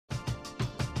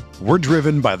We're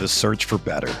driven by the search for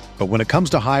better. But when it comes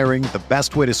to hiring, the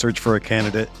best way to search for a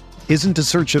candidate isn't to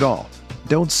search at all.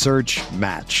 Don't search,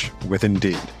 match with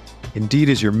Indeed. Indeed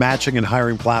is your matching and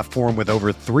hiring platform with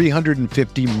over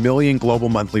 350 million global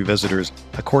monthly visitors,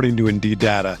 according to Indeed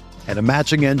data, and a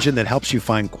matching engine that helps you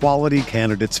find quality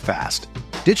candidates fast.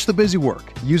 Ditch the busy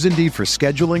work. Use Indeed for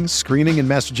scheduling, screening, and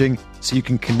messaging so you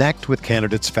can connect with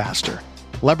candidates faster.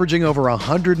 Leveraging over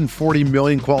 140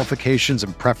 million qualifications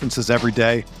and preferences every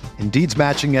day, Indeed's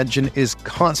matching engine is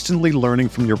constantly learning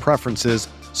from your preferences,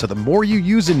 so the more you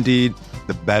use Indeed,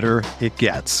 the better it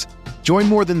gets. Join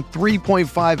more than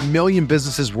 3.5 million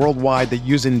businesses worldwide that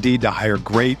use Indeed to hire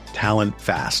great talent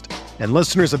fast. And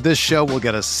listeners of this show will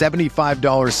get a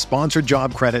 $75 sponsored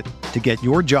job credit to get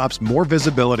your jobs more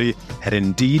visibility at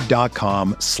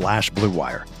Indeed.com/Blue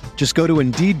Wire. Just go to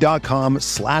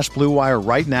Indeed.com/Blue Wire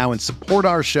right now and support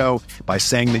our show by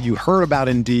saying that you heard about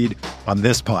Indeed on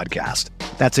this podcast.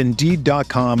 That's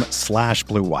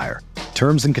Indeed.com/Blue Wire.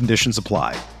 Terms and conditions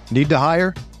apply. Need to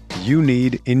hire? You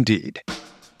need Indeed.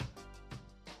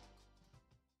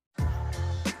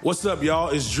 What's up, y'all?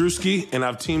 It's Drewski, and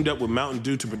I've teamed up with Mountain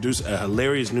Dew to produce a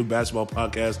hilarious new basketball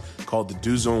podcast called The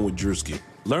Dew Zone with Drewski.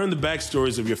 Learn the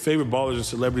backstories of your favorite ballers and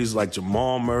celebrities like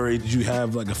Jamal Murray. Did you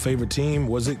have like a favorite team?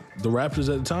 Was it the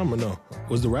Raptors at the time or no?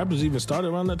 Was the Raptors even started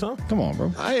around that time? Come on,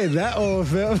 bro. I ain't that old,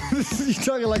 fam. You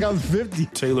talking like I'm 50.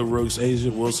 Taylor Rooks, Asia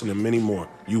Wilson, and many more.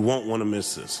 You won't want to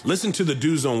miss this. Listen to The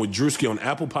Dew Zone with Drewski on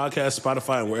Apple Podcasts,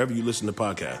 Spotify, and wherever you listen to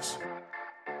podcasts.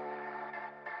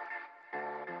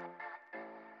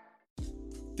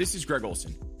 This is Greg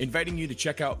Olson, inviting you to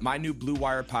check out my new Blue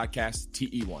Wire podcast,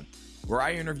 TE1, where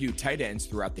I interview tight ends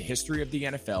throughout the history of the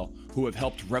NFL who have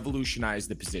helped revolutionize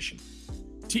the position.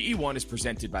 TE1 is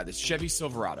presented by the Chevy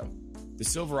Silverado. The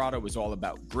Silverado is all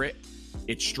about grit,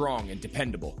 it's strong and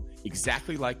dependable,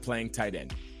 exactly like playing tight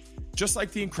end. Just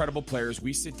like the incredible players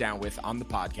we sit down with on the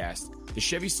podcast, the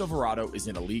Chevy Silverado is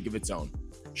in a league of its own.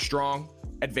 Strong,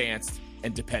 advanced,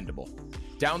 and dependable.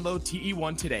 Download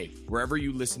TE1 today, wherever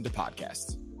you listen to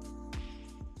podcasts.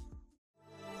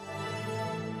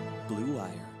 Blue Wire.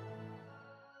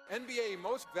 NBA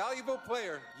Most Valuable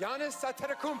Player, Giannis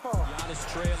Antetokounmpo. Giannis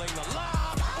trailing the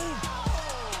lob.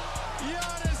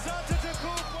 Giannis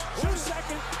Antetokounmpo. 2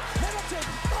 seconds. Middleton.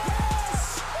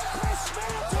 Yes! Chris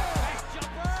Middleton.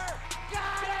 Jumper.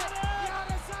 Got it.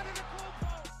 Giannis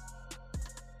Antetokounmpo.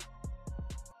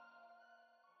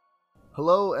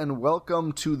 Hello and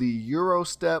welcome to the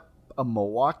Eurostep, a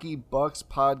Milwaukee Bucks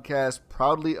podcast,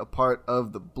 proudly a part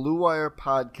of the Blue Wire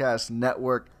Podcast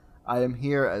Network. I am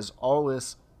here as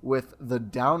always with the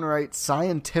downright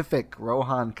scientific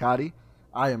Rohan Kadi.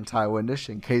 I am Ty Windish,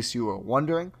 in case you were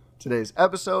wondering. Today's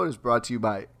episode is brought to you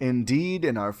by Indeed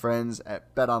and our friends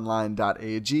at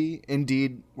betonline.ag.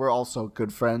 Indeed, we're also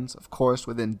good friends, of course,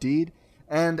 with Indeed.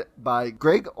 And by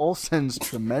Greg Olson's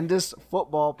tremendous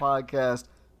football podcast,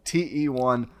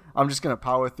 TE1. I'm just going to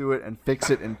power through it and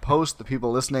fix it in post. The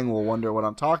people listening will wonder what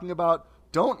I'm talking about.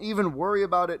 Don't even worry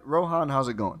about it. Rohan, how's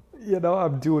it going? You know,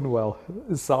 I'm doing well.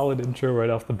 Solid intro right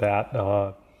off the bat.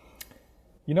 I'm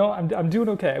doing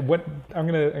okay. I'm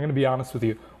gonna be honest with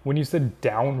you. When you said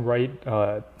downright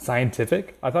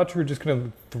scientific, I thought you were just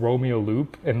gonna throw me a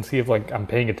loop and see if I'm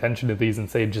paying attention to these and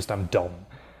say just I'm dumb.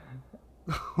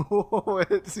 So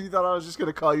you thought I was just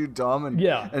gonna call you dumb and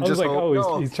yeah? And I was just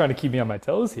no. He's trying to keep me on my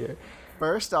toes here.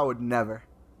 First, I would never.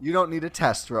 You don't need a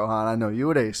test, Rohan. I know you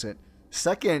would ace it.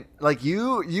 Second,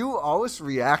 you always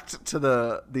react to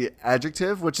the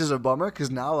adjective, which is a bummer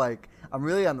because now I'm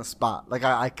really on the spot.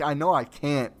 I know I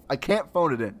can't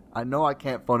phone it in. I know I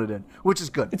can't phone it in, which is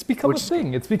good. It's become a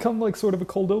thing. It's become sort of a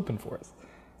cold open for us.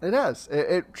 It has.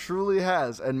 It truly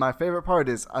has. And my favorite part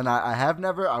is, and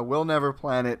I will never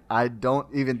plan it. I don't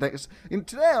even think.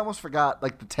 Today I almost forgot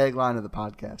the tagline of the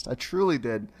podcast. I truly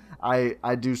did.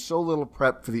 I do so little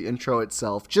prep for the intro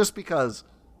itself just because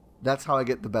that's how I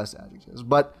get the best adjectives.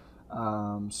 But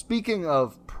speaking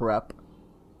of prep,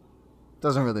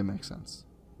 doesn't really make sense.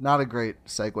 Not a great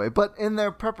segue. But in their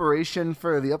preparation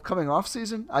for the upcoming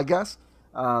offseason, I guess,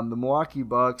 the Milwaukee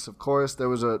Bucks, of course, there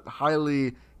was a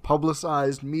highly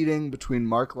publicized meeting between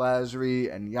Mark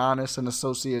Lazary and Giannis and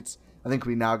associates. I think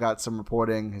we now got some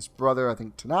reporting. His brother, I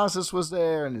think Thanasis, was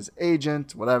there, and his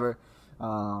agent, whatever.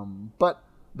 But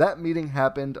that meeting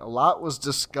happened. A lot was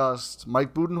discussed.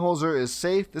 Mike Budenholzer is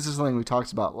safe. This is something we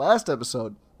talked about last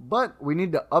episode, but we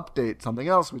need to update something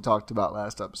else we talked about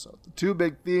last episode. The two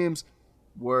big themes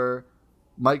were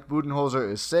Mike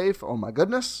Budenholzer is safe. Oh my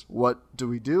goodness. What do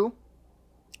we do?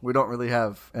 We don't really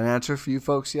have an answer for you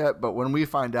folks yet, but when we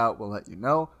find out, we'll let you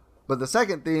know. But the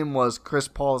second theme was Chris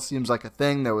Paul seems like a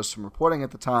thing. There was some reporting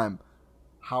at the time.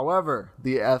 However,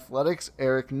 the Athletics'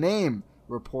 Eric Nehm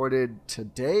reported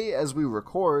today as we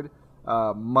record,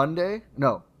 Wednesday,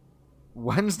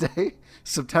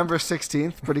 September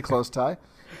 16th, pretty close, Ty.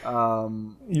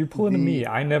 You're pulling to me.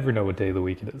 I never know what day of the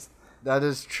week it is. That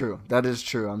is true.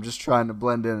 I'm just trying to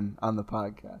blend in on the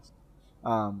podcast.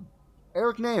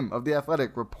 Eric Nehm of The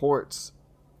Athletic reports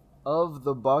of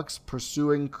the Bucks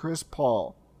pursuing Chris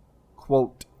Paul.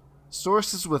 Quote,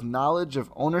 sources with knowledge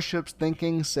of ownership's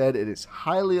thinking said it is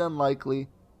highly unlikely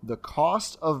the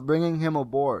cost of bringing him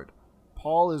aboard.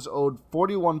 Paul is owed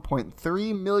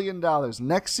 $41.3 million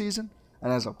next season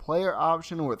and has a player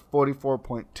option worth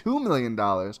 $44.2 million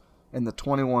in the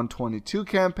 21-22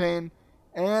 campaign,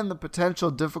 and the potential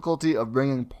difficulty of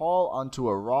bringing Paul onto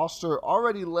a roster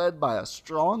already led by a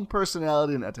strong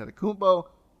personality in Antetokounmpo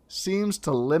seems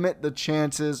to limit the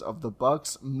chances of the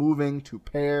Bucks moving to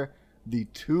pair the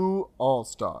two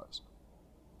All-Stars.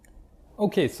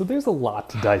 Okay, so there's a lot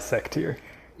to dissect here.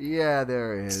 Yeah,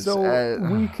 there is. So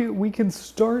we can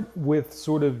start with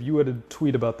sort of, you had a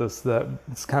tweet about this that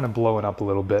it's kind of blowing up a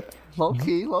little bit. Low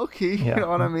key, yeah. You know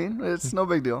what I mean? It's no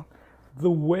big deal.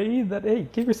 The way that, hey,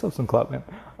 give yourself some clout, man.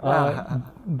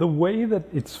 The way that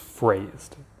it's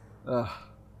phrased.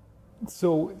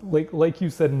 So, like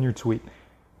you said in your tweet,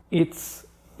 it's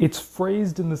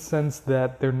phrased in the sense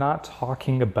that they're not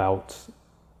talking about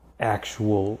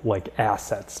actual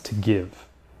assets to give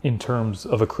in terms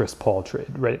of a Chris Paul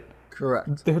trade, right?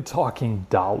 Correct. They're talking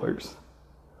dollars,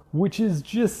 which is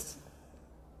just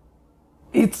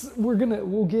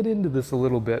we'll get into this a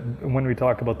little bit when we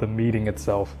talk about the meeting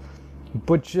itself.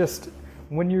 But just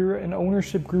when you're an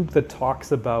ownership group that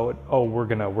talks about, oh, we're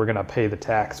gonna pay the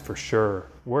tax for sure.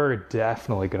 We're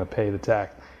definitely gonna pay the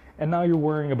tax. And now you're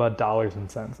worrying about dollars and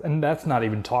cents. And that's not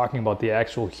even talking about the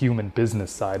actual human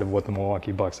business side of what the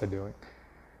Milwaukee Bucks are doing.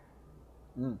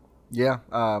 Yeah,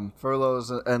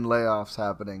 furloughs and layoffs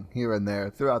happening here and there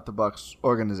throughout the Bucks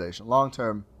organization.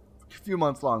 Long-term, few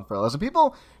months long furloughs. And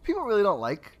people really don't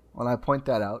like when I point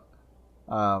that out.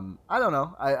 I don't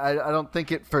know. I don't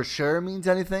think it for sure means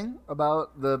anything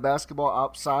about the basketball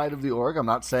ops side of the org. I'm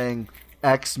not saying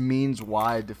X means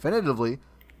Y definitively,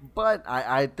 but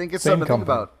I think it's something to think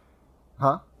about.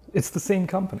 Huh? It's the same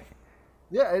company.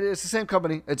 Yeah, it's the same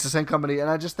company. And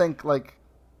I just think,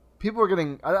 people are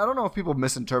getting... I don't know if people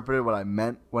misinterpreted what I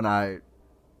meant when I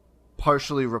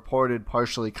partially reported,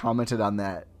 partially commented on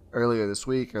that earlier this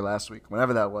week or last week,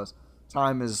 whenever that was.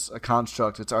 Time is a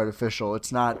construct. It's artificial.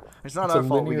 It's not our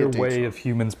fault we get It's a linear way of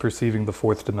humans perceiving the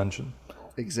fourth dimension.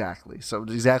 Exactly. So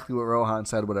exactly what Rohan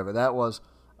said, whatever that was.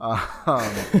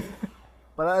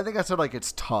 But I think I said,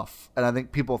 it's tough. And I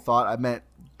think people thought I meant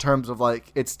in terms of,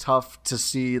 it's tough to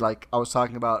see, I was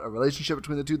talking about a relationship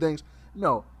between the two things.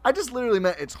 No, I just literally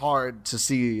meant it's hard to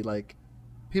see,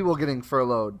 people getting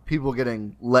furloughed, people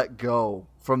getting let go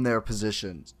from their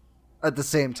positions. At the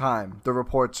same time, the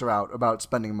reports are out about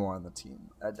spending more on the team.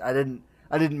 I didn't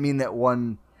mean that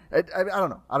one. I don't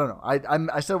know.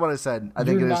 I said what I said. I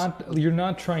think you're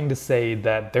not trying to say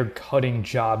that they're cutting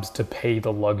jobs to pay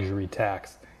the luxury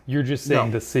tax. You're just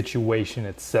saying the situation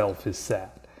itself is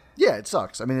sad. Yeah, it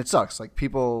sucks. I mean, it sucks.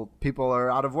 People are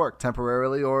out of work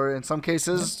temporarily, or in some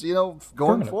cases,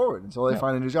 going forward until they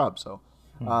find a new job. So,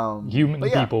 human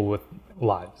people with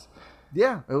lives.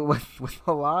 Yeah, with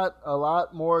a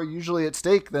lot more usually at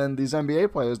stake than these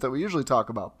NBA players that we usually talk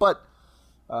about. But,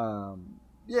 I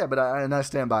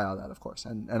stand by all that, of course.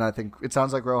 And I think it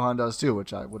sounds like Rohan does too,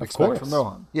 which I would expect from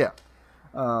Rohan. Yeah.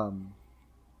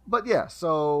 But yeah,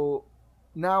 so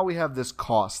now we have this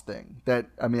cost thing that,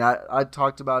 I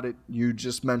talked about it. You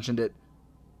just mentioned it.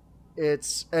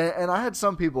 And I had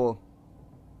some people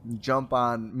jump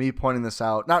on me pointing this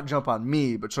out. Not jump on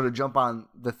me, but sort of jump on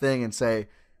the thing and say,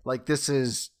 this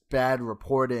is bad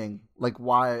reporting.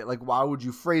 Why would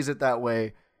you phrase it that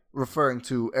way, referring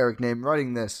to Eric Nehm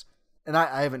writing this? And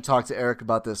I haven't talked to Eric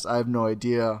about this. I have no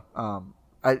idea.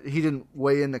 He didn't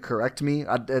weigh in to correct me.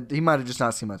 He might have just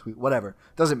not seen my tweet. Whatever.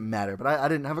 Doesn't matter. But I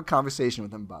didn't have a conversation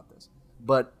with him about this.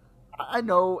 But I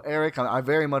know Eric. I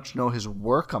very much know his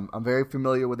work. I'm very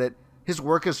familiar with it. His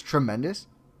work is tremendous.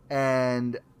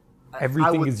 And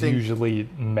everything is usually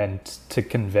meant to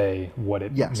convey what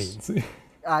it means.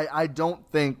 I don't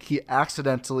think he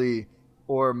accidentally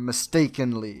or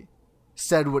mistakenly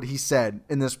said what he said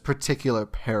in this particular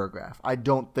paragraph. I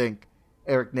don't think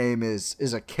Eric Nehm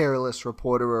is a careless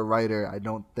reporter or writer.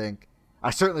 I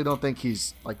certainly don't think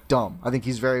he's dumb. I think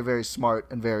he's very, very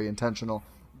smart and very intentional.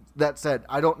 That said,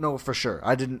 I don't know for sure.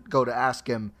 I didn't go to ask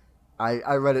him.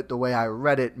 I read it the way I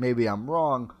read it. Maybe I'm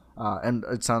wrong. And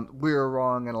it sounds we're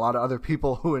wrong, and a lot of other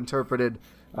people who interpreted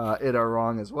it are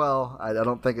wrong as well. I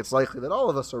don't think it's likely that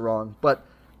all of us are wrong, but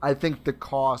I think the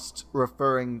cost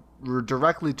referring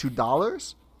directly to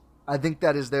dollars, I think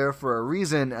that is there for a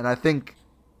reason, and I think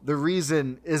the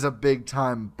reason is a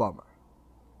big-time bummer.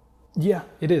 Yeah,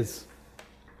 it is.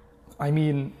 I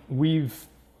mean, we've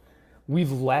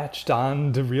latched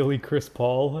on to really Chris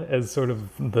Paul as sort of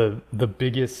the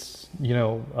biggest,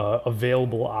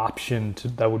 available option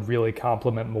that would really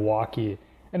complement Milwaukee,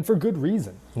 and for good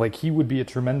reason. Like, he would be a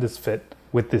tremendous fit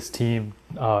with this team,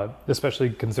 especially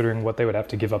considering what they would have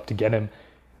to give up to get him.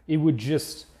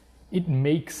 It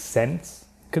makes sense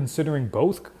considering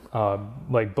both,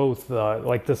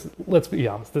 this. Let's be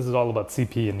honest, this is all about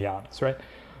CP and Giannis, right?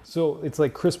 So it's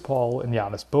like Chris Paul and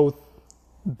Giannis, both,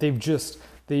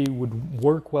 they would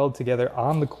work well together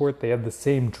on the court. They have the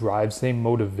same drive, same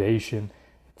motivation.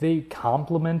 They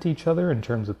complement each other in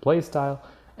terms of play style.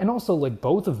 And also, like,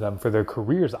 both of them for their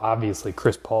careers, obviously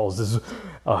Chris Paul's is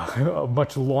a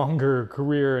much longer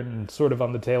career and sort of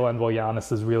on the tail end, while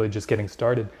Giannis is really just getting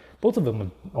started. Both of them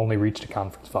have only reached a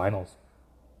conference finals,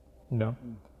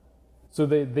 So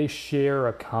they share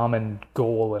a common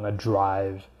goal and a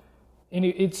drive. And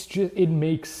it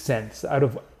makes sense out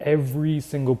of every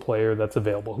single player that's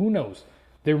available. Who knows?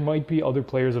 There might be other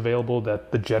players available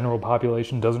that the general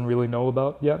population doesn't really know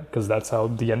about yet, because that's how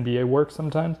the NBA works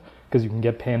sometimes, because you can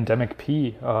get Pandemic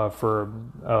P for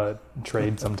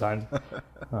trade sometimes,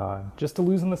 just to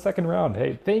lose in the second round.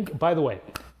 Hey, by the way,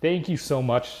 thank you so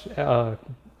much,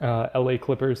 LA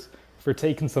Clippers, for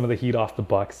taking some of the heat off the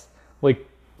Bucks. Like,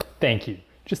 thank you.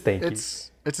 Just thank you.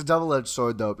 It's a double-edged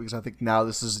sword, though, because I think now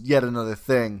this is yet another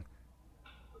thing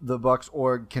the Bucks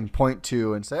org can point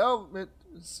to and say, "Oh,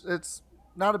 it's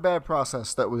not a bad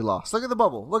process that we lost. Look at the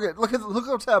bubble. Look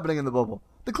what's happening in the bubble.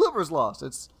 The Clippers lost.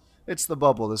 It's the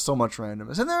bubble. There's so much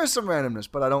randomness, and there is some randomness,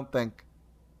 but I don't think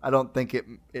the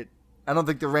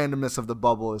randomness of the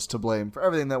bubble is to blame for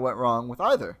everything that went wrong with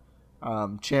either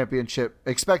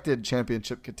expected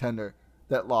championship contender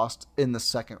that lost in the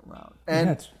second round.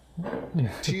 And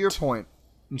to your point,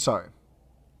 I'm sorry.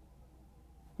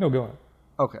 No, go on.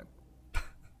 Okay.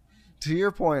 To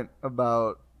your point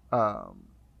about,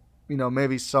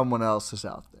 maybe someone else is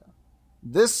out there.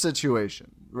 This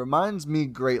situation reminds me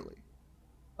greatly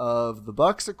of the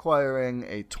Bucks acquiring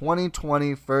a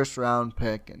 2020 first-round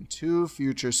pick and 2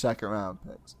 future second-round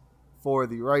picks for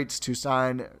the rights to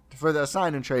sign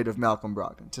and trade of Malcolm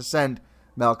Brogdon, to send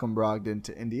Malcolm Brogdon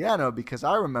to Indiana, because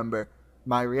I remember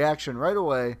my reaction right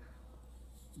away.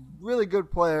 Really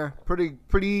good player,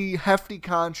 pretty hefty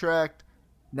contract.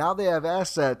 Now they have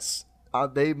assets.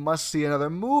 They must see another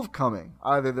move coming,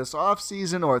 either this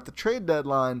offseason or at the trade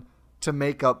deadline, to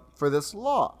make up for this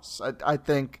loss. I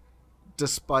think,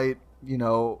 despite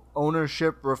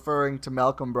ownership referring to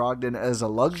Malcolm Brogdon as a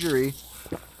luxury,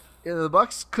 the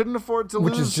Bucks couldn't afford to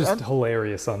lose. Which is just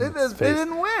hilarious on its face. They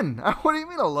didn't win. What do you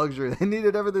mean a luxury? They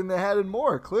needed everything they had and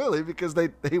more, clearly, because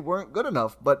they weren't good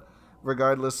enough. But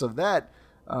regardless of that,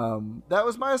 that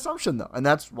was my assumption, though. And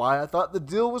that's why I thought the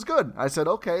deal was good. I said,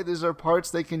 okay, these are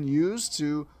parts they can use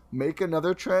to make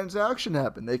another transaction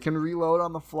happen. They can reload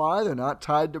on the fly. They're not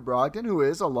tied to Brogdon, who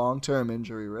is a long-term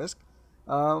injury risk.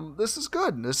 This is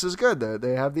good.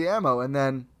 They have the ammo. And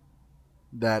then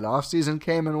that offseason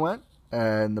came and went,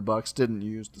 and the Bucks didn't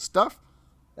use the stuff.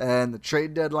 And the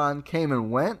trade deadline came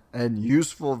and went, and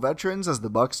useful veterans, as the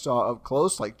Bucks saw up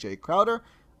close, like Jay Crowder.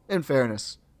 In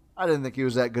fairness, I didn't think he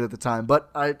was that good at the time,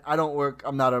 but I don't work.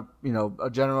 I'm not a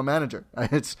general manager.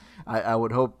 I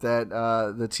would hope that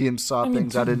the team saw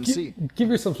things I didn't see. Give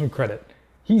yourself some credit.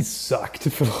 He sucked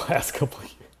for the last couple of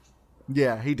years.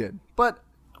 Yeah, he did. But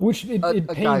it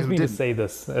pains me to say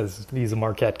this, as he's a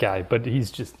Marquette guy, but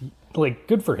he's just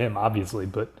good for him, obviously.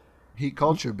 But Heat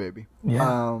culture, baby.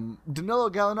 Yeah. Danilo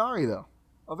Gallinari, though,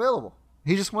 available.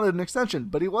 He just wanted an extension,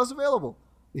 but he was available.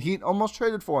 The Heat almost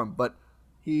traded for him, but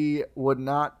he would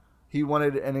not. He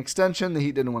wanted an extension. The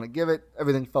Heat didn't want to give it.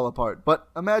 Everything fell apart. But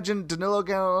imagine Danilo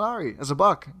Gallinari as a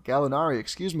Buck.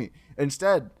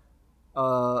 Instead,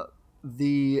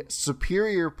 the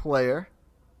superior player,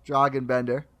 Dragan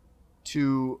Bender,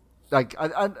 to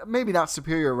maybe not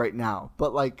superior right now,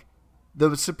 but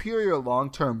the superior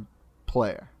long-term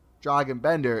player, Dragan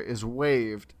Bender, is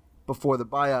waived before the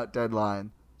buyout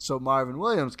deadline, so Marvin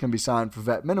Williams can be signed for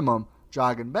vet minimum.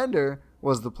 Dragan Bender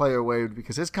was the player waived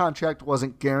because his contract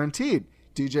wasn't guaranteed.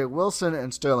 DJ Wilson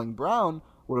and Sterling Brown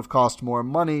would have cost more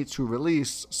money to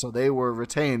release, so they were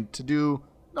retained to do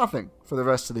nothing for the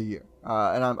rest of the year.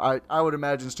 And I would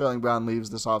imagine Sterling Brown leaves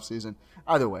this offseason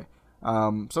either way.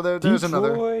 So there's another.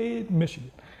 Detroit,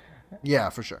 Michigan. Yeah,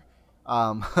 for sure.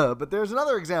 But there's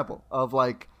another example of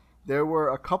there were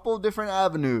a couple of different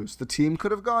avenues the team could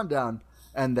have gone down,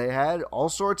 and they had all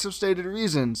sorts of stated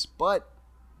reasons, but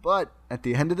But at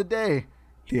the end of the day,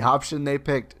 the option they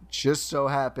picked just so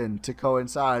happened to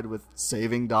coincide with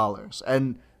saving dollars.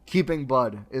 And keeping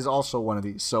Bud is also one of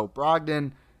these. So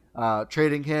Brogdon,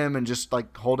 trading him and just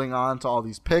like holding on to all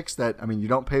these picks that, I mean, you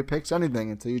don't pay picks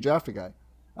anything until you draft a guy.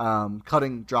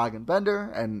 Cutting Dragan Bender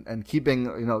and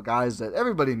keeping, guys that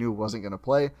everybody knew wasn't going to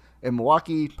play in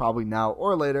Milwaukee, probably now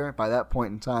or later, by that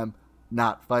point in time,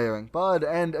 not firing Bud.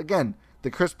 And again,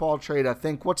 the Chris Paul trade, I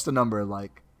think, what's the number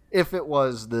like? If it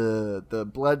was the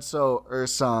Bledsoe,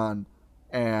 Ersan,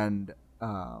 and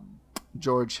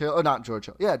George Hill, not George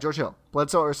Hill. Yeah, George Hill.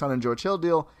 Bledsoe, Ersan, and George Hill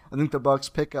deal. I think the Bucks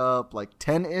pick up like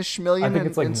 10-ish million. I think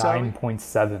it's like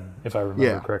 9.7 if I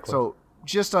remember correctly. So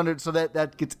just under, so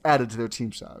that gets added to their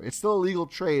team salary. It's still a legal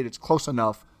trade. It's close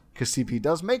enough because CP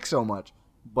does make so much,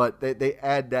 but they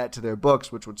add that to their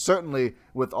books, which would certainly,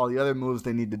 with all the other moves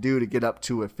they need to do to get up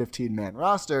to a 15-man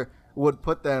roster, would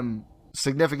put them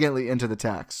significantly into the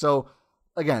tax. So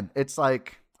again, it's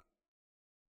like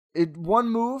one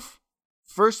move,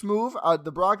 first move,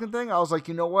 the Brogdon thing, I was like,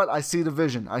 you know what? I see the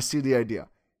vision. I see the idea.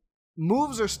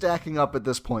 Moves are stacking up at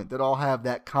this point that all have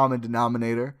that common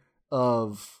denominator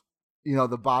of,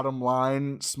 the bottom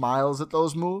line smiles at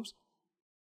those moves.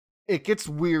 It gets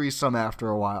wearisome after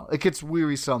a while. It gets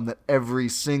wearisome that every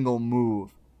single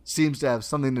move seems to have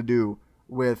something to do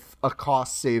with a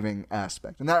cost-saving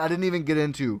aspect. And that I didn't even get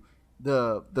into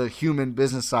the human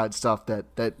business side stuff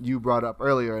that you brought up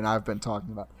earlier and I've been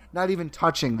talking about. Not even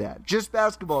touching that. Just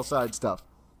basketball side stuff.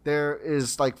 There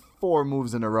is like 4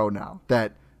 moves in a row now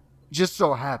that just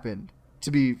so happened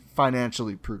to be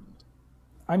financially prudent.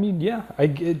 I mean, yeah, I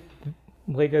get,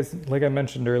 like I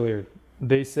mentioned earlier,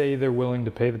 they say they're willing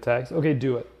to pay the tax. Okay,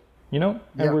 do it. And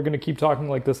we're going to keep talking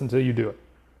like this until you do it.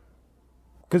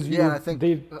 Because I think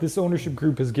this ownership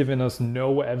group has given us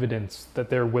no evidence that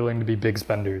they're willing to be big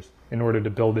spenders in order to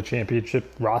build a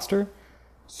championship roster.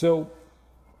 So,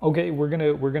 okay, we're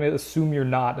gonna assume you're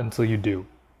not until you do.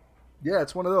 Yeah,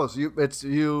 it's one of those.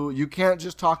 You can't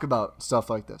just talk about stuff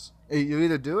like this. You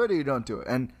either do it or you don't do it.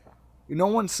 And no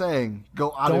one's saying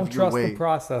go out of your way. Don't trust the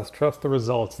process, trust the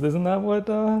results. Isn't that what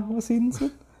Wes Eden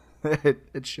said?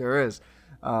 It sure is.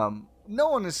 No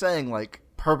one is saying like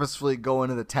purposefully go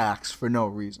into the tax for no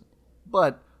reason.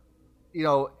 But,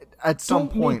 at some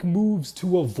point... Don't make moves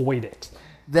to avoid it.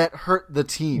 That hurt the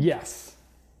team. Yes.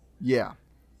 Yeah.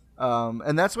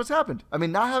 And that's what's happened. I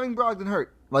mean, not having Brogdon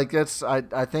hurt. Like, that's...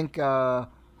 I think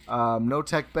No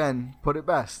Tech Ben put it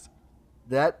best.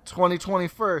 That 2020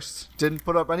 first didn't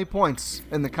put up any points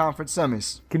in the conference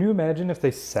semis. Can you imagine if they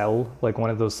sell, like,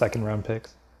 one of those second-round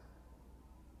picks?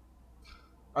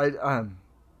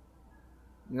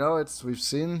 We've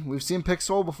seen picks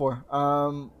sold before.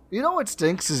 What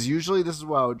stinks is usually this is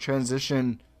where I would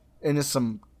transition into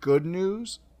some good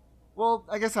news. Well,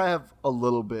 I guess I have a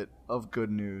little bit of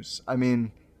good news. I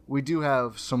mean, we do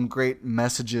have some great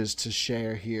messages to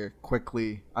share here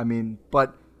quickly. I mean,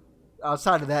 but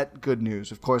outside of that good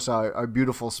news, of course, our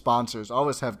beautiful sponsors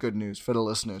always have good news for the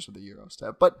listeners of the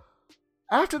Eurostep. But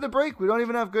after the break, we don't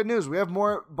even have good news. We have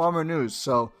more bummer news.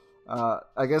 So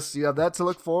I guess you have that to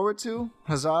look forward to.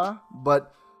 Huzzah.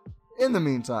 But in the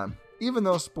meantime, even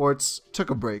though sports took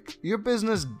a break, your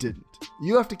business didn't.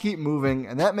 You have to keep moving,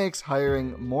 and that makes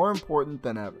hiring more important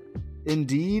than ever.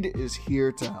 Indeed is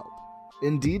here to help.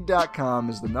 Indeed.com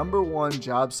is the #1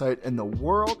 job site in the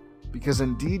world because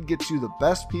Indeed gets you the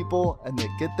best people and they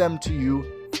get them to you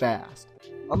fast.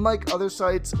 Unlike other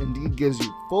sites, Indeed gives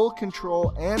you full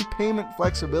control and payment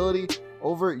flexibility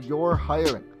over your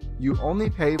hiring. You only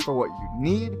pay for what you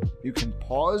need, you can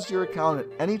pause your account at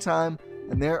any time,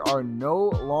 and there are no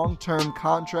long-term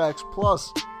contracts.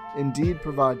 Plus, Indeed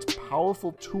provides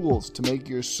powerful tools to make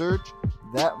your search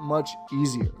that much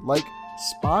easier, like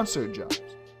sponsored jobs.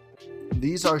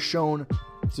 These are shown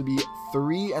to be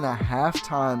 3.5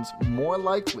 times more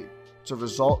likely to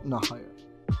result in a hire.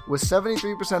 With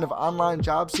 73% of online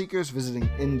job seekers visiting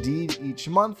Indeed each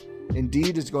month,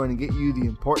 Indeed is going to get you the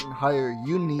important hire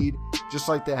you need, just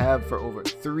like they have for over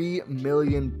 3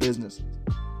 million businesses.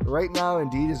 Right now,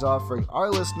 Indeed is offering our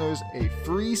listeners a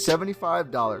free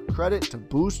 $75 credit to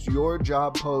boost your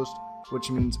job post, which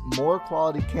means more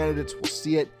quality candidates will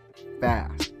see it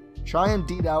fast. Try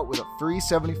Indeed out with a free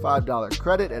 $75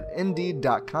 credit at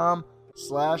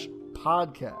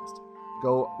Indeed.com/podcast.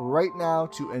 Go right now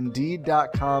to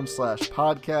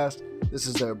Indeed.com/podcast. This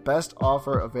is their best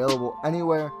offer available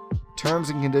anywhere. Terms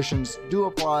and conditions do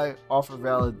apply. Offer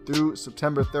valid through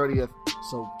September 30th,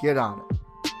 so get on it.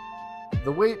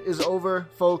 The wait is over,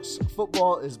 folks.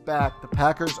 Football is back. The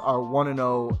Packers are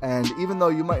 1-0, and even though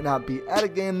you might not be at a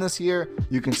game this year,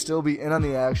 you can still be in on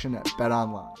the action at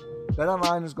BetOnline.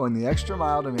 BetOnline is going the extra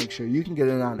mile to make sure you can get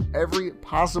in on every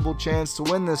possible chance to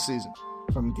win this season.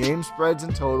 From game spreads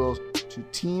and totals to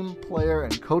team, player,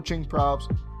 and coaching props,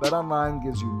 BetOnline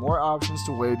gives you more options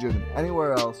to wager than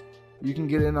anywhere else. You can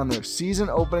get in on their season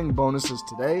opening bonuses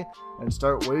today and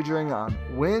start wagering on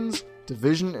wins,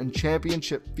 division and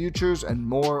championship futures, and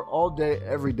more all day,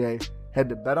 every day. Head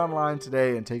to BetOnline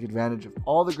today and take advantage of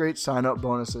all the great sign-up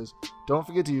bonuses. Don't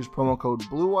forget to use promo code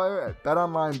BlueWire at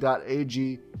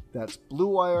betonline.ag. That's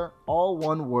BlueWire, all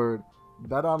one word.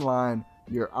 BetOnline,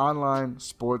 your online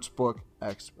sportsbook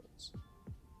experts.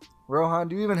 Rohan,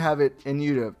 do you even have it in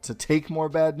you to take more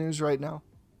bad news right now?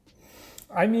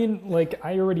 I mean, like,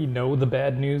 I already know the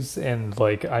bad news, and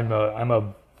like I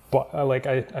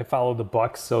follow the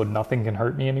Bucks, so nothing can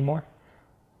hurt me anymore.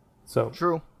 So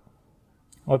true.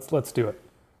 Let's do it.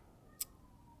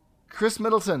 Khris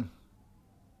Middleton,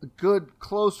 a good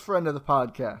close friend of the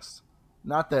podcast.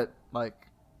 Not that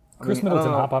Khris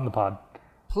Middleton, hop on the pod,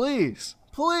 please.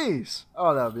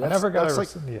 Oh, that would be. I never got a.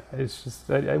 Yeah, it's just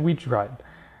we tried.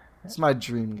 It's my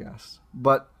dream guest,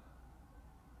 but.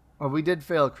 Well, we did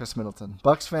fail Khris Middleton.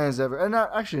 Bucks fans ever, and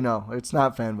actually no, it's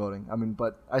not fan voting. I mean,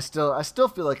 but I still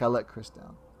feel like I let Khris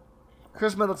down.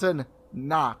 Khris Middleton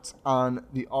not on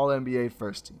the All-NBA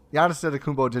first team. Giannis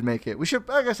Antetokounmpo did make it.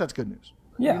 I guess that's good news.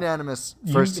 Yeah, unanimous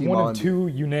first team. One of two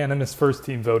unanimous first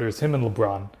team voters. Him and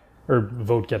LeBron, or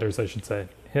vote getters, I should say.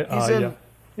 Yeah,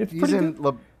 it's pretty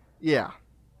good. Yeah,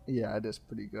 it is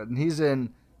pretty good, and he's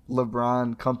in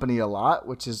LeBron company a lot,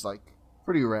 which is like.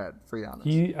 Pretty rad for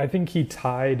Giannis. I think he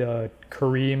tied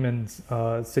Kareem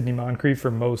and Sidney Moncrief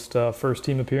for most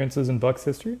first-team appearances in Bucks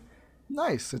history.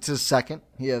 Nice. It's his second.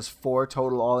 He has 4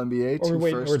 total All-NBA.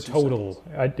 Or total.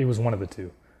 It was one of the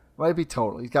two. Might be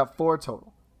total. He's got 4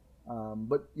 total.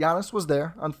 But Giannis was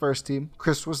there on first team.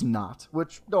 Khris was not,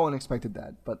 which no one expected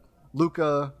that. But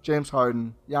Luka, James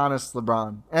Harden, Giannis,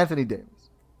 LeBron, Anthony Davis.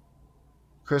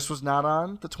 Khris was not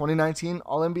on the 2019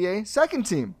 All-NBA second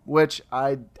team, which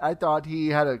I thought he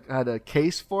had a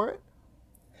case for it.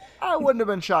 I wouldn't have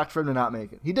been shocked for him to not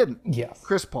make it. He didn't. Yes.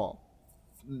 Chris Paul.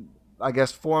 I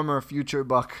guess former future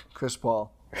Buck Chris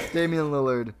Paul. Damian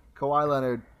Lillard, Kawhi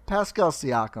Leonard, Pascal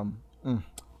Siakam.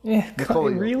 Yeah,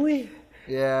 really?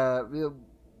 Yeah,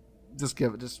 just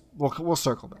give it. We'll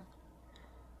circle back.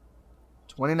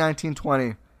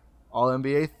 2019-20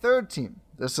 All-NBA third team.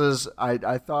 This is,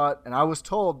 I thought, and I was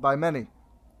told by many,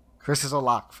 Khris is a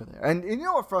lock for there. And you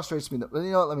know what frustrates me?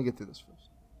 You know what? Let me get through this first.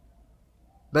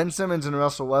 Ben Simmons and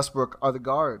Russell Westbrook are the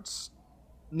guards,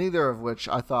 neither of which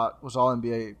I thought was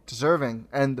All-NBA deserving,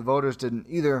 and the voters didn't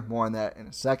either. More on that in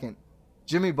a second.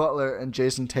 Jimmy Butler and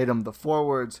Jason Tatum, the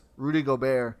forwards. Rudy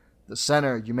Gobert, the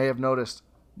center. You may have noticed,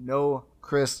 no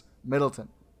Khris Middleton.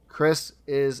 Khris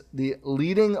is the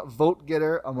leading vote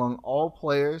getter among all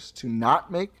players to not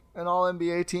make an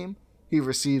All-NBA team. He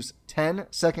receives 10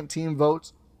 second-team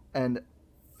votes and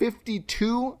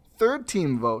 52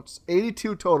 third-team votes,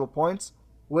 82 total points,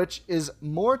 which is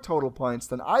more total points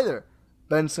than either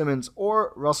Ben Simmons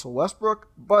or Russell Westbrook.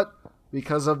 But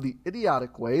because of the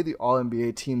idiotic way the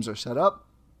All-NBA teams are set up,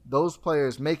 those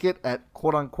players make it at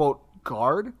quote-unquote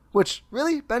guard, which,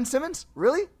 really? Ben Simmons?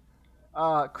 Really?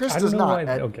 Khris does not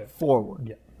at forward.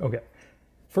 Yeah. Okay.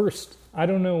 First, I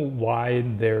don't know why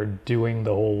they're doing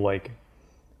the whole like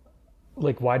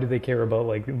why do they care about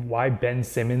why Ben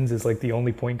Simmons is the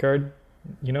only point guard,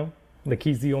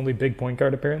 he's the only big point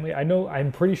guard apparently.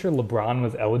 I'm pretty sure LeBron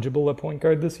was eligible at point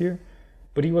guard this year,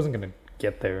 but he wasn't going to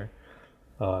get there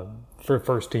for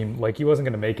first team. He wasn't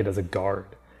going to make it as a guard.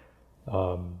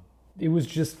 It was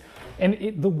just,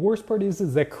 and the worst part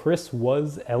is that Khris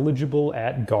was eligible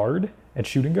at guard, at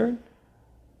shooting guard.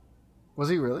 Was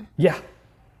he really? Yeah.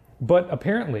 But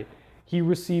apparently, he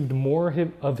received more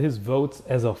of his votes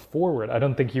as a forward. I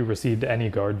don't think he received any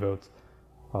guard votes.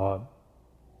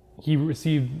 He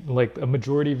received a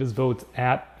majority of his votes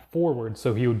at forward,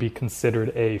 so he would be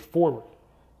considered a forward.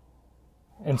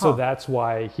 And so that's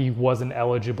why he wasn't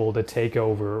eligible to take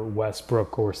over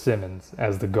Westbrook or Simmons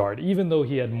as the guard, even though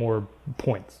he had more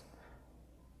points.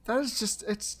 That is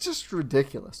it's just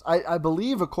ridiculous. I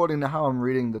believe, according to how I'm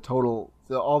reading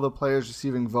all the players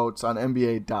receiving votes on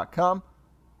NBA.com,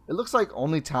 it looks like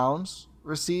only Towns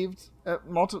received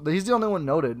multiple. He's the only one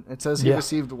noted. It says he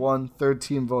received 1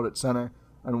 third-team vote at center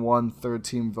and 1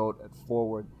 third-team vote at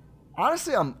forward.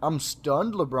 Honestly, I'm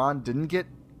stunned LeBron didn't get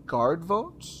guard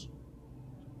votes.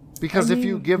 Because if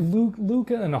you give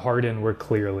Luka and Harden were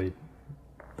clearly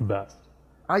the best.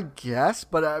 I guess,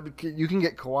 but you can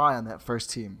get Kawhi on that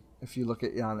first team if you look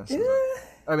at Giannis.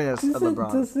 As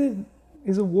LeBron.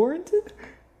 Is it warranted?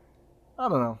 I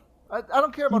don't know. I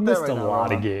don't care about he that missed right a now.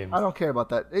 lot of games. I don't care about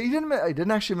that. He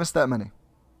didn't actually miss that many.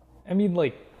 I mean,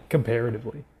 like,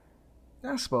 comparatively.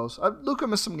 Yeah, I suppose. Luka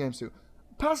missed some games too.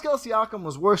 Pascal Siakam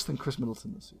was worse than Chris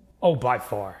Middleton this year. Oh, by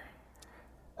far.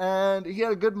 And he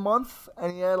had a good month,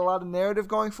 and he had a lot of narrative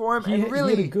going for him. He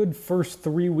had a good first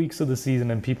 3 weeks of the season,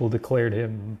 and people declared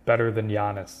him better than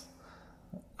Giannis.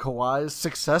 Kawhi's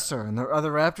successor, and are the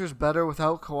Raptors better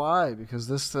without Kawhi? Because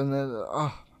this and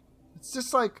that, it's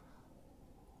just like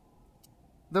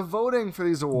the voting for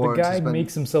these awards. The guy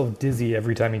makes himself dizzy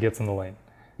every time he gets in the lane.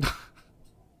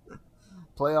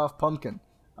 Playoff pumpkin.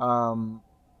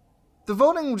 The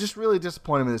voting just really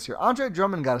disappointed me this year. Andre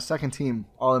Drummond got a second-team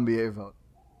All-NBA vote.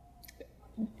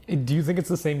 Do you think it's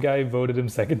the same guy who voted him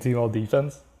second-team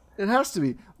All-Defense? It has to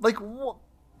be. Like, what?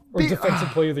 Or Defensive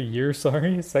Player of the Year,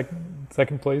 sorry.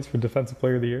 Second place for Defensive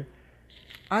Player of the Year.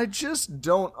 I just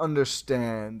don't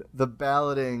understand the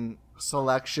balloting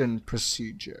selection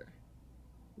procedure.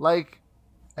 Like,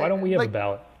 why don't we have a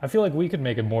ballot? I feel like we could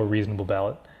make a more reasonable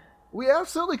ballot. We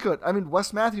absolutely could. I mean,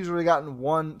 Wes Matthews would have gotten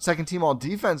one second-team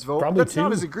All-Defense vote. Probably That's two.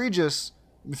 not as egregious.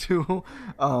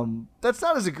 That's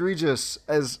not as egregious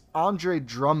as Andre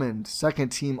Drummond,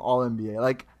 second-team All-NBA.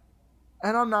 Like,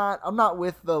 and I'm not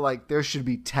with the like there should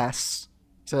be tests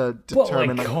to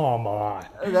determine. Well, come on.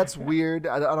 That's weird.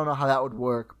 I don't know how that would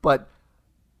work, but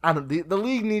the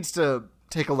league needs to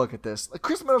take a look at this. Like,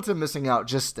 Chris Middleton missing out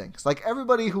just stinks. Like,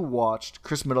 everybody who watched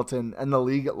Chris Middleton and the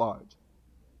league at large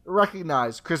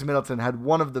recognized Chris Middleton had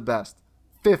one of the best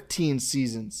 15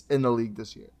 seasons in the league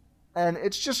this year. And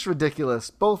it's just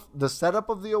ridiculous. Both the setup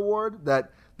of the award,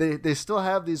 that they still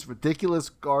have these ridiculous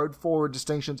guard forward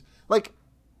distinctions. Like,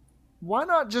 why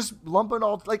not just lump it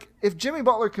all? Like, if Jimmy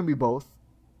Butler can be both,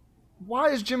 why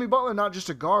is Jimmy Butler not just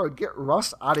a guard? Get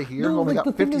Russ out of here. No, Only like,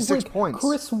 got 56 points.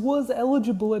 Chris was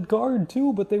eligible at guard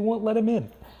too, but they won't let him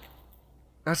in.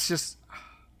 That's just,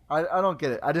 I don't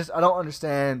get it. I don't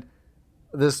understand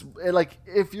this. Like,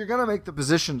 if you're gonna make the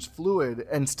positions fluid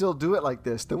and still do it like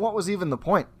this, then what was even the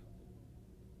point?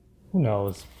 Who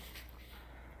knows?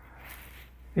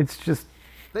 It's just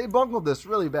they bungled this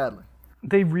really badly.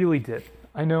 They really did.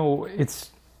 I know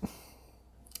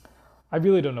I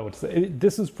really don't know what to say.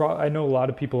 This is I know a lot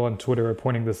of people on Twitter are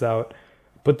pointing this out,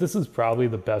 but this is probably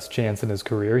the best chance in his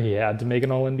career he had to make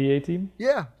an All-NBA team.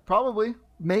 Yeah, probably.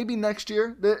 Maybe next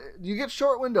year. You get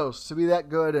short windows to be that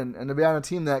good and to be on a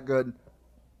team that good.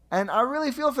 And I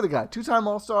really feel for the guy. 2-time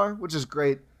All-Star, which is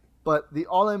great, but the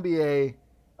All-NBA,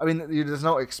 I mean, there's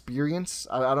no experience.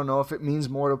 I don't know if it means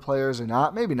more to players or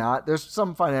not. Maybe not. There's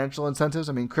some financial incentives.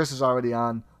 I mean, Chris is already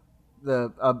on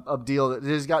a deal that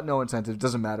he's got no incentive.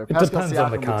 Doesn't matter. It depends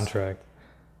on the contract.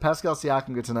 Pascal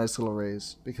Siakam gets a nice little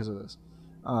raise because of this.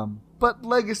 But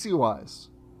legacy-wise,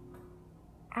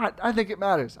 I think it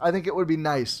matters. I think it would be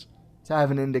nice to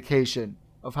have an indication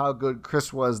of how good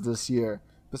Chris was this year,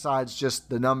 besides just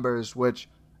the numbers, which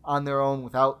on their own,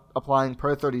 without applying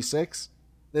per 36,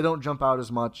 they don't jump out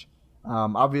as much.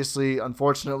 Obviously,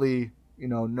 unfortunately,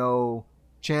 no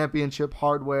championship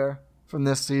hardware from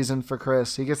this season for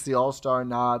Chris. He gets the All-Star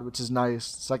nod, which is nice.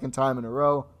 Second time in a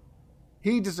row.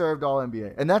 He deserved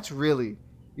All-NBA. And that's really,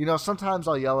 sometimes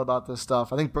I'll yell about this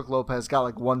stuff. I think Brook Lopez got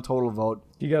like one total vote.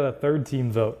 You got a third team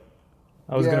vote.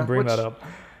 I was going to bring that up.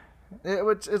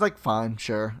 It's like, fine,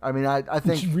 sure. I mean, I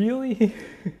think... Really?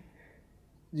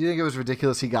 You think it was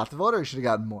ridiculous he got the vote, or he should have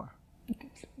gotten more?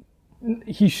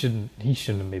 He shouldn't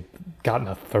have gotten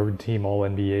a third team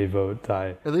All-NBA vote,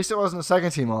 Ty. At least it wasn't a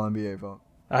second team All-NBA vote.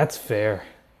 That's fair.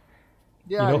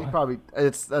 Yeah, he probably.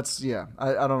 Yeah.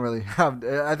 I don't really have.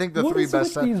 I think the three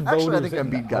best. Actually, I think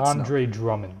Embiid got Andre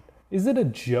Drummond. Is it a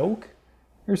joke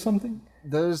or something?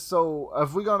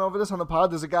 Have we gone over this on the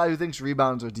pod? There's a guy who thinks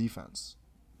rebounds are defense.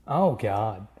 Oh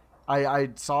God. I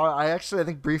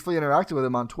think briefly interacted with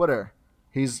him on Twitter.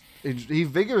 He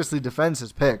vigorously defends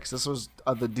his picks. This was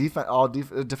the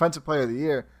defensive player of the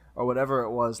year or whatever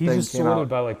it was. He's just sorted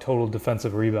by like total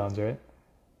defensive rebounds, right?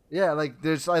 Yeah, like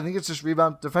I think it's just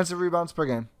defensive rebounds per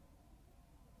game.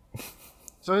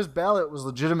 So his ballot was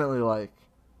legitimately like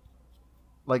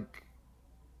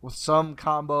with some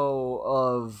combo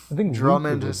of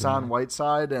Drummond, Hassan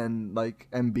Whiteside, and like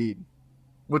Embiid,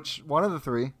 which one of the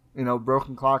three,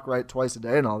 broken clock right twice a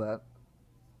day and all that.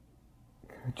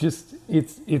 Just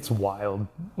it's wild.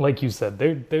 Like you said,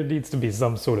 there needs to be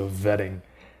some sort of vetting.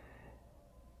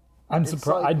 I'm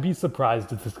surprised. I'd be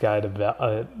surprised if this guy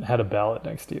had a ballot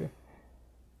next year.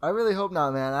 I really hope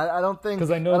not, man. I don't think,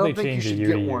 because I know they change it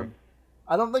year to year.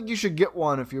 I don't think you should get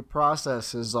one if your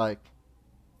process is like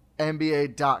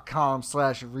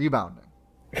NBA.com/rebounding.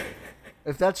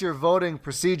 if that's your voting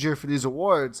procedure for these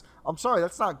awards, I'm sorry,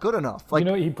 that's not good enough. Like,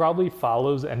 he probably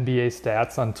follows NBA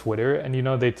stats on Twitter, and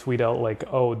they tweet out like,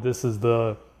 "Oh, this is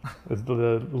the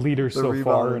leader so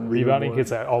far in rebounding."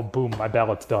 It's like, "Oh, boom, my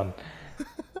ballot's done."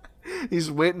 He's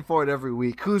waiting for it every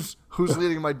week. Who's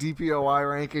leading my DPOI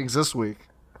rankings this week?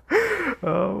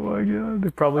 Oh my god!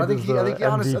 It probably I think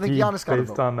Giannis got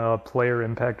based on player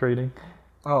impact rating.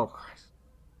 Oh Christ!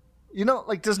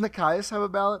 Does Nikias have a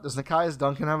ballot? Does Nikias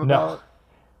Duncan have a No. ballot?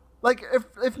 Like,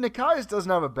 if Nikias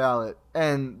doesn't have a ballot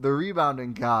and the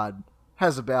rebounding god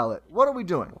has a ballot, what are we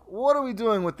doing? What are we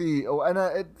doing with the?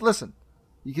 Listen,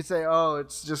 you could say, oh,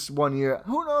 it's just 1 year.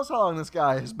 Who knows how long this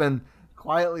guy has been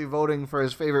quietly voting for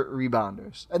his favorite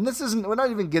rebounders? And we're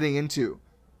not even getting into,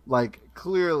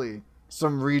 clearly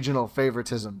some regional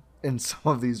favoritism in some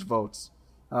of these votes.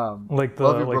 Like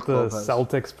the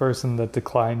Celtics person that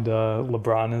declined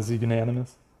LeBron as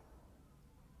unanimous.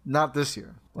 Not this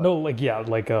year. No, what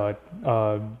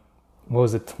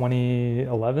was it,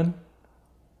 2011?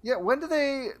 Yeah, when do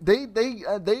they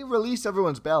release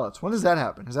everyone's ballots? When does that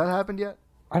happen? Has that happened yet?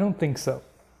 I don't think so.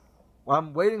 Well,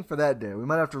 I'm waiting for that day. We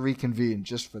might have to reconvene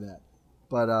just for that.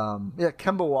 But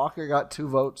Kemba Walker got 2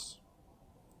 votes.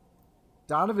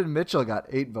 Donovan Mitchell got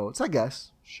 8 votes, I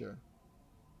guess. Sure.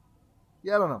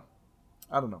 Yeah,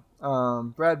 I don't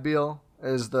know. Brad Beal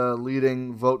is the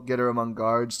leading vote getter among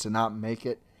guards to not make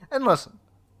it. And listen,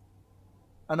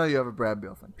 I know you have a Brad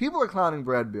Beal thing. People are clowning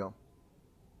Brad Beal.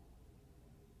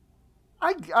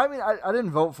 I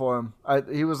didn't vote for him.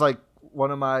 He was like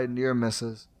one of my near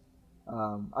misses.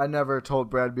 I never told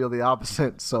Brad Beal the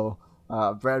opposite. So,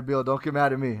 Brad Beal, don't get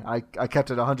mad at me. I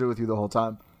kept it 100 with you the whole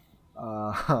time.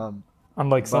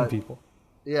 Unlike some people.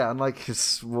 Yeah, unlike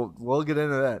we'll get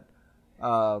into that.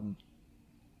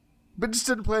 But just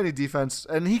didn't play any defense,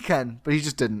 and he can, but he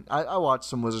just didn't. I watched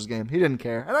some Wizards game. He didn't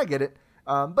care, and I get it.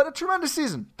 But a tremendous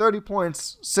season. 30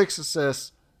 points, 6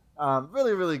 assists.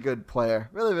 Really, really good player.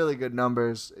 Really, really good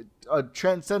numbers. A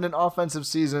transcendent offensive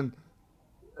season.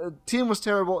 Team was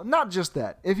terrible. Not just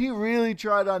that. If he really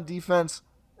tried on defense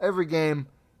every game,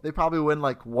 they probably win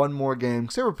one more game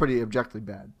because they were pretty objectively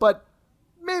bad. But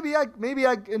maybe I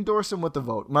endorse him with the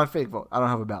vote. My fake vote. I don't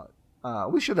have a ballot.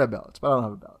 We should have ballots, but I don't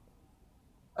have a ballot.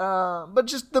 But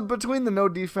just between the no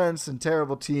defense and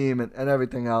terrible team and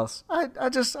everything else, I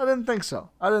didn't think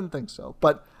so.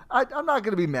 But I'm not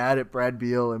going to be mad at Brad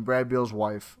Beal and Brad Beal's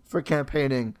wife for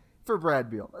campaigning for Brad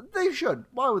Beal. They should.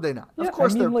 Why would they not? Yeah, of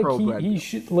course they're pro Brad Beal. He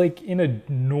should, in a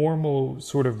normal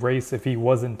sort of race, if he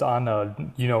wasn't on a,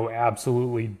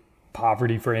 absolutely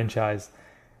poverty franchise,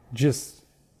 just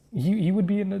he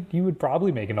would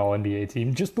probably make an All-NBA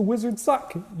team. Just the Wizards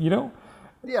suck,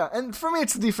 Yeah, and for me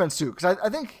it's the defense too, because I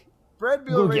think Brad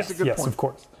Beal raised a good point. Yes, of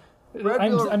course.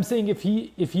 I'm saying if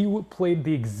he played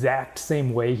the exact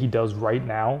same way he does right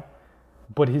now,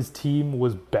 but his team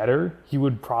was better, he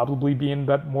would probably be in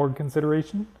more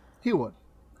consideration. He would.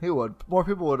 More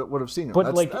people would have seen him.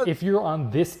 But if you're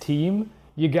on this team,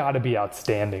 you got to be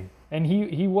outstanding, and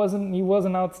he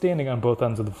wasn't outstanding on both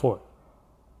ends of the floor.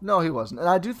 No, he wasn't, and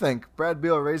I do think Brad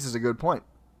Beal raises a good point.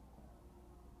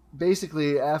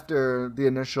 Basically, after the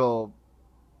initial,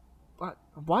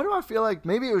 why do I feel like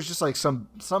maybe it was just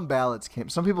some ballots came.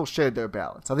 Some people shared their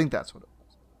ballots. I think that's what it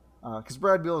was. Because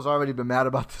Brad Beal has already been mad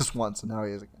about this once, and now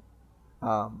he is again.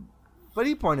 But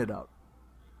he pointed out,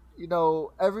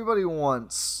 everybody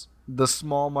wants the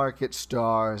small market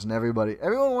stars, and everyone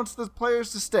wants the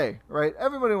players to stay, right?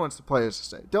 Everybody wants the players to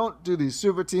stay. Don't do these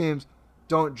super teams.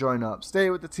 Don't join up. Stay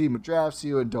with the team that drafts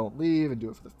you, and don't leave, and do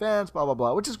it for the fans. Blah blah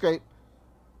blah, which is great.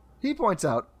 He points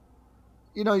out,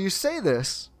 you say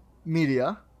this,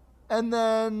 media, and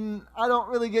then I don't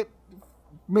really get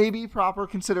maybe proper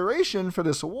consideration for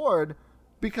this award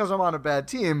because I'm on a bad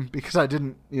team, because I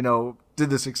didn't, did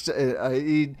this,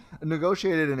 he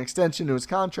negotiated an extension to his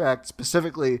contract,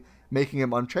 specifically making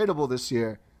him untradeable this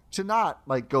year, to not,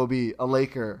 go be a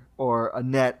Laker or a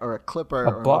Net or a Clipper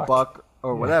or a Buck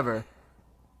or whatever.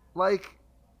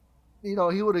 He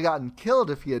would have gotten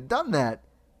killed if he had done that.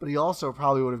 But he also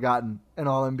probably would have gotten an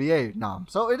All-NBA nom.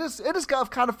 So it is got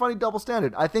kind of funny double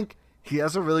standard. I think he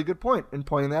has a really good point in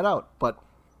pointing that out. But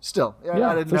still, I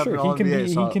didn't have an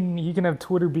All-NBA. He can have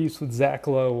Twitter beefs with Zach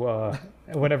Lowe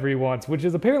whenever he wants, which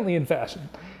is apparently in fashion.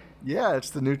 Yeah, it's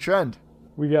the new trend.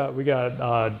 We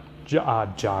got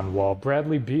John Wall,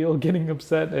 Bradley Beal getting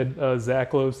upset at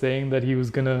Zach Lowe saying that he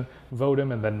was gonna vote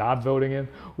him and then not voting him.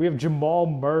 We have Jamal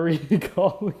Murray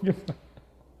calling him.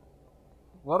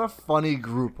 What a funny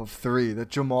group of 3 that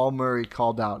Jamal Murray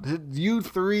called out. You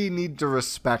 3 need to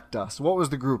respect us. What was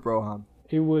the group, Rohan?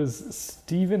 It was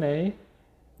Stephen A.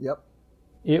 Yep.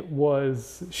 It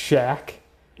was Shaq.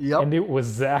 Yep. And it was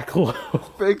Zach Lowe.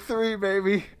 Big three,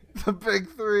 baby. The big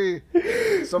three.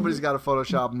 Somebody's got to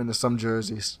Photoshop him into some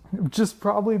jerseys. Just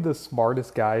probably the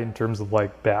smartest guy in terms of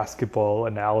like basketball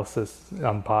analysis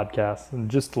on podcasts,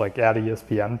 and just like at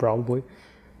ESPN probably.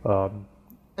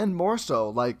 And more so,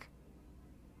 like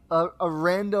a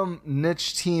random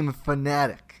niche team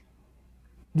fanatic.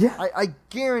 Yeah. I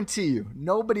guarantee you,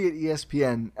 nobody at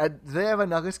ESPN, do they have a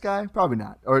Nuggets guy? Probably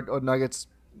not. Or Nuggets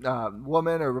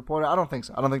woman or reporter? I don't think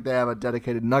so. I don't think they have a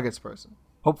dedicated Nuggets person.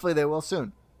 Hopefully they will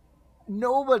soon.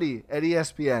 Nobody at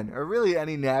ESPN, or really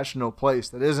any national place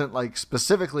that isn't like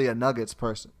specifically a Nuggets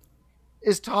person,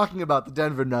 is talking about the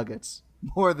Denver Nuggets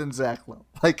more than Zach Lowe.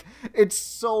 Like, it's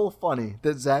so funny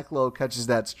that Zach Lowe catches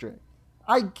that string.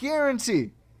 I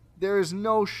guarantee there is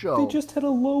no show. They just had a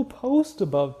low post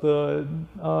about the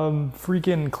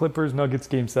freaking Clippers Nuggets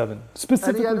Game 7. Specifically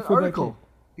and he had an for article. that game.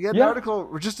 He had an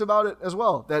article just about it as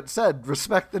well that said,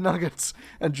 respect the Nuggets.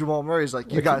 And Jamal Murray's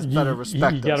like, you guys better respect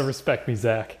us. You gotta respect me,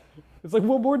 Zach. It's like,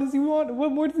 what more does he want?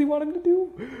 What more does he want him to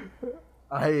do?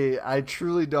 I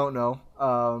truly don't know.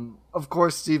 Of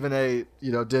course, Stephen A.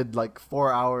 Did like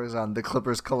 4 hours on the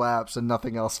Clippers collapse and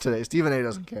nothing else today. Stephen A.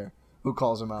 doesn't care who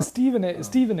calls him out. Stephen A.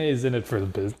 is in it for the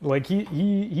business. Like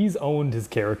he's owned his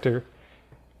character,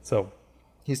 so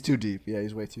he's too deep. Yeah,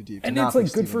 he's way too deep. And it's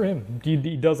like good for him. He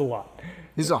does a lot.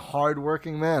 He's a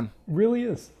hard-working man. Really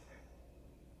is.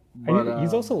 But,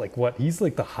 he's also like what? He's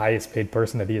like the highest paid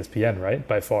person at ESPN, right?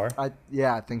 By far. I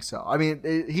think so. I mean,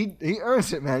 he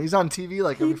earns it, man. He's on TV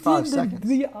like every 5 seconds.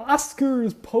 The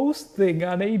Oscars post thing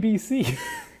on ABC.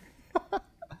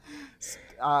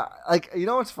 You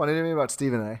know what's funny to me about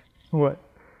Stephen A? What?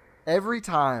 Every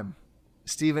time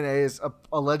Stephen A is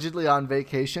allegedly on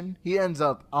vacation, he ends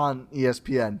up on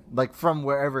ESPN, like from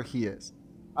wherever he is.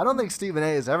 I don't think Stephen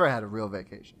A has ever had a real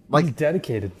vacation. Like, he's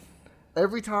dedicated.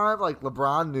 Every time, like,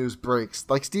 LeBron news breaks,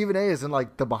 like, Stephen A is in,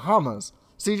 like, the Bahamas.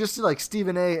 So you just see, like,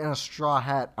 Stephen A in a straw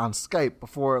hat on Skype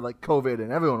before, like, COVID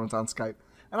and everyone was on Skype.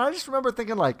 And I just remember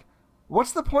thinking, like,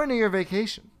 what's the point of your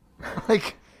vacation?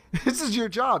 Like, this is your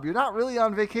job. You're not really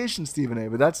on vacation, Stephen A,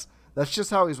 but that's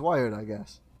just how he's wired, I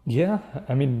guess. Yeah,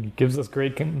 I mean, he gives us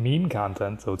great meme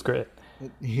content, so it's great.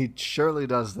 He surely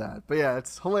does that. But, yeah,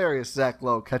 it's hilarious, Zach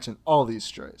Lowe catching all these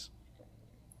strays.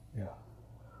 Yeah.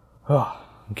 Oh,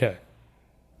 okay.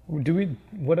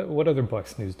 What other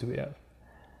Bucks news do we have?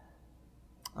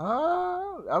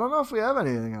 I don't know if we have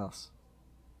anything else.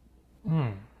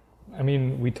 I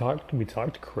mean, we talked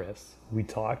Chris. We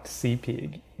talked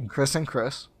CP. Chris and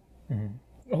Khris. Mm-hmm.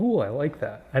 Oh, I like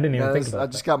that. I didn't even think about that. I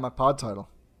just got my pod title.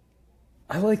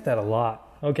 I like that a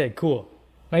lot. Okay, cool.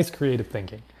 Nice creative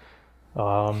thinking.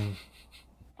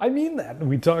 I mean that.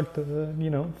 We talked,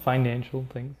 financial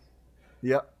things.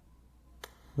 Yep.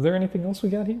 Is there anything else we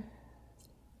got here?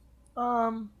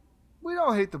 We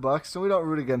don't hate the Bucks, and we don't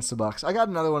root against the Bucks. I got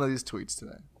another one of these tweets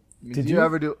today. Did you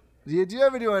ever do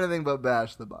anything but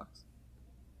bash the Bucks?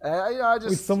 I just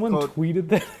Wait, someone tweeted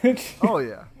that. Oh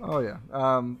yeah.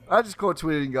 I just quote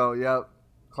tweeted and go, "Yep,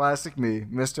 classic me,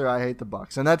 Mister. I hate the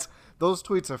Bucks." And those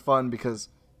tweets are fun because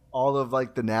all of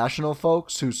like the national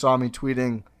folks who saw me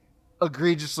tweeting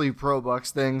egregiously pro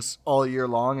Bucks things all year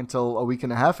long until a week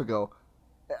and a half ago,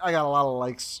 I got a lot of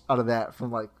likes out of that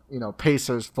from like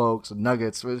Pacers folks and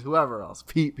Nuggets, whoever else,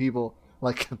 people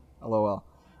like LOL.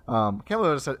 Can't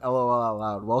believe I just said LOL out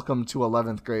loud. Welcome to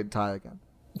 11th grade tie again.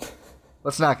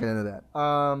 Let's not get into that.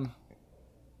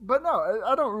 But no,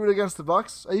 I don't root against the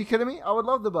Bucks. Are you kidding me? I would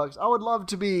love the Bucks. I would love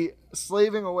to be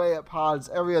slaving away at pods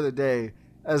every other day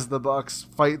as the Bucks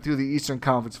fight through the Eastern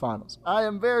Conference Finals. I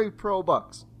am very pro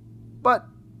Bucks, but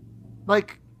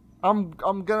like I'm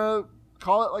gonna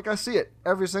call it like I see it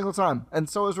every single time, and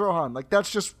so is Rohan. Like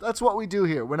that's what we do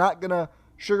here. We're not gonna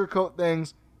sugarcoat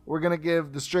things. We're gonna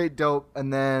give the straight dope,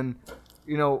 and then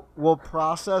we'll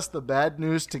process the bad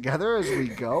news together as we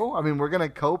go. I mean, we're gonna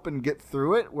cope and get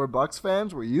through it. We're Bucks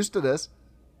fans. We're used to this,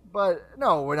 but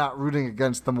no, we're not rooting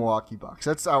against the Milwaukee Bucks.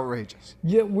 That's outrageous.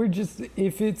 Yeah, we're just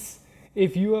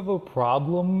if you have a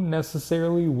problem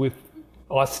necessarily with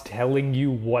us telling you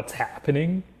what's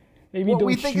happening, maybe don't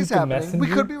we think shoot is the happening. messenger. We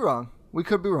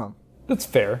could be wrong. That's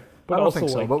fair. But I don't also,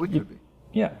 think so, but we could be.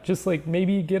 Yeah, just like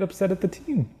maybe get upset at the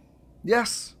team.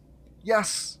 Yes,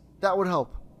 that would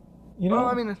help. Well,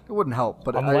 I mean, it wouldn't help,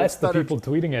 but unless the people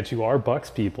tweeting at you are Bucks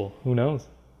people, who knows?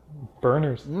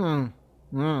 Burners. No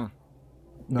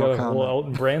got a whole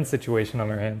Elton Brand situation on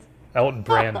our hands. Elton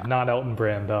Brand, not Elton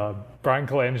Brand. Brian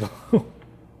Colangelo.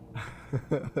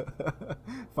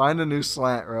 Find a new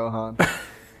slant, Rohan.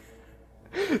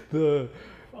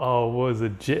 what was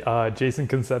it? Jason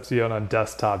Concepcion on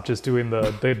desktop, just doing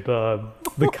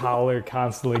the collar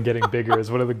constantly getting bigger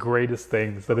is one of the greatest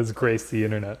things that has graced the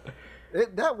internet.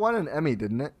 That won an Emmy,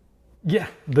 didn't it? Yeah,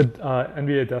 the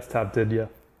NBA desktop did, yeah.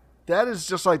 That is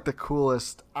just like the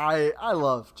coolest. I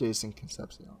love Jason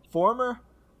Concepcion. Former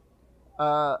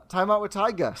Time Out with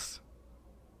Ty guest.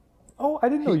 Oh, I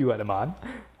didn't know you had him on.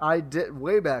 I did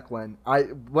way back when.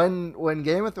 When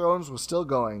Game of Thrones was still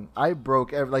going, I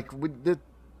broke we did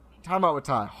Time Out with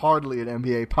Ty, hardly an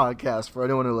NBA podcast for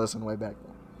anyone who listened way back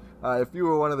then. If you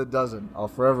were one of the dozen, I'll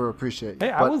forever appreciate you.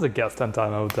 Hey, I was a guest on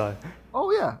Time Out with Ty.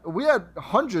 Oh yeah, we had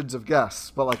hundreds of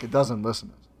guests, but like a dozen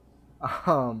listeners.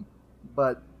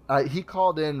 But he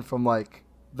called in from like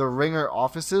the Ringer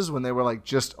offices when they were like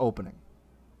just opening.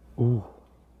 Ooh.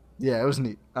 Yeah, it was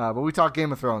neat. But we talked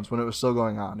Game of Thrones when it was still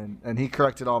going on, and he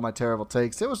corrected all my terrible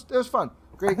takes. It was fun.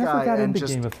 Great guy. I never got and into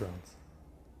just Game of Thrones.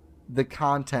 The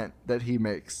content that he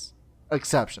makes,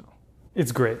 exceptional.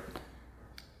 It's great.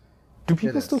 Do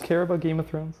people still care about Game of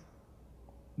Thrones?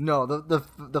 No,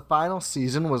 the final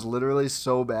season was literally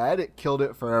so bad it killed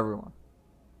it for everyone.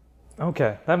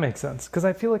 Okay, that makes sense. Because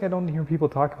I feel like I don't hear people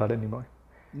talk about it anymore.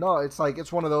 No, it's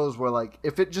one of those where like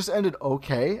if it just ended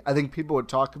okay, I think people would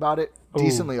talk about it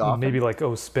decently often. Maybe like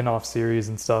spin-off series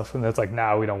and stuff, and that's like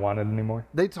now we don't want it anymore.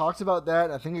 They talked about that.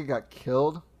 I think it got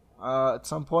killed at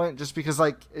some point just because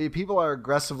like people are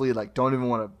aggressively like don't even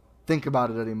want to think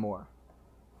about it anymore.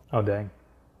 Oh dang.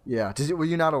 Yeah. Were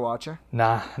you not a watcher?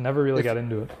 Nah, never really got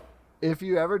into it. If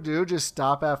you ever do, just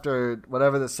stop after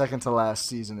whatever the second to last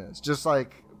season is. Just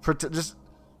like just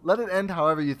let it end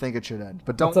however you think it should end,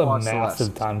 but don't watch the last. That's a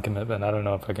massive time commitment. I don't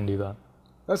know if I can do that.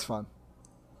 That's fun.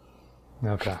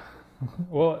 Okay.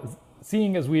 Well,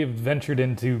 seeing as we have ventured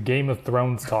into Game of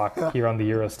Thrones talk here on the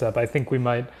Eurostep, I think we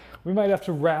might have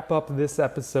to wrap up this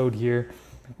episode here.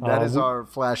 That is our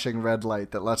flashing red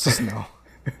light that lets us know.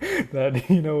 That,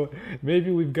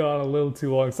 maybe we've gone a little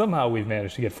too long. Somehow we've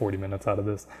managed to get 40 minutes out of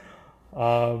this.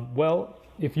 Well,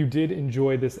 if you did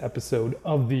enjoy this episode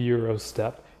of the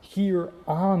Eurostep here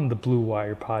on the Blue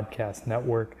Wire Podcast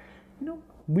Network,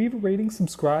 leave a rating,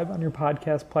 subscribe on your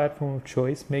podcast platform of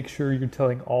choice. Make sure you're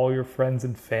telling all your friends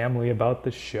and family about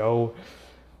the show.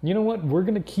 You know what? We're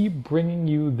going to keep bringing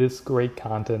you this great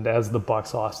content as the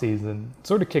Bucks offseason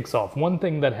sort of kicks off. One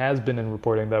thing that has been in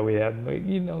reporting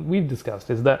that we've discussed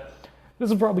is that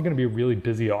this is probably going to be a really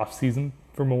busy offseason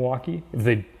for Milwaukee if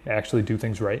they actually do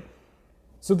things right.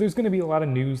 So there's going to be a lot of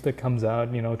news that comes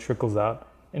out, trickles out.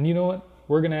 And you know what?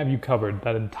 We're going to have you covered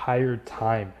that entire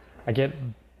time.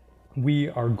 We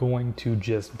are going to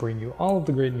just bring you all of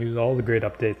the great news, all the great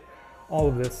updates, all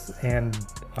of this. And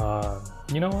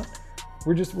you know what?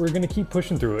 We're going to keep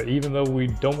pushing through it. Even though we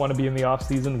don't want to be in the off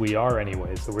season, we are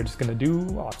anyway. So we're just going to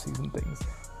do off season things.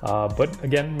 But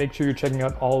again, make sure you're checking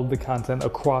out all of the content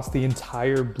across the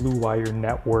entire Blue Wire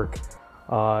network.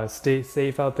 Stay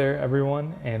safe out there,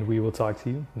 everyone, and we will talk to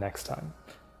you next time.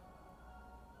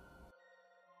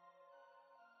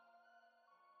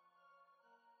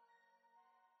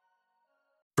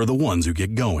 For the ones who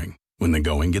get going when the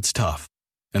going gets tough,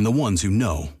 and the ones who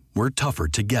know we're tougher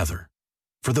together.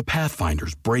 For the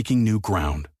Pathfinders breaking new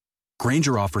ground,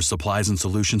 Grainger offers supplies and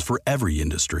solutions for every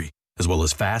industry, as well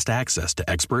as fast access to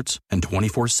experts and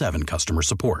 24/7 customer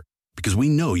support. Because we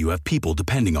know you have people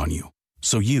depending on you,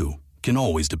 so you can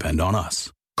always depend on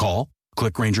us. Call,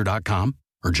 clickgrainger.com,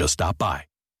 or just stop by.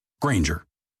 Grainger,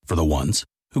 for the ones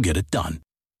who get it done.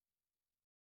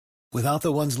 Without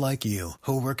the ones like you,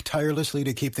 who work tirelessly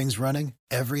to keep things running,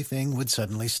 everything would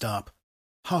suddenly stop.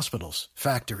 Hospitals,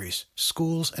 factories,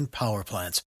 schools, and power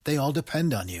plants, they all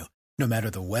depend on you. No matter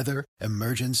the weather,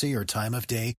 emergency, or time of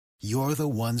day, you're the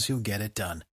ones who get it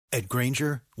done. At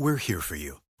Grainger, we're here for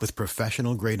you with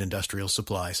professional-grade industrial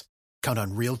supplies. Count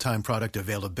on real-time product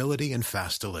availability and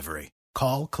fast delivery.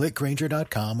 Call,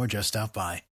 clickgrainger.com, or just stop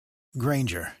by.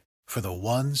 Grainger, for the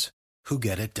ones who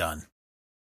get it done.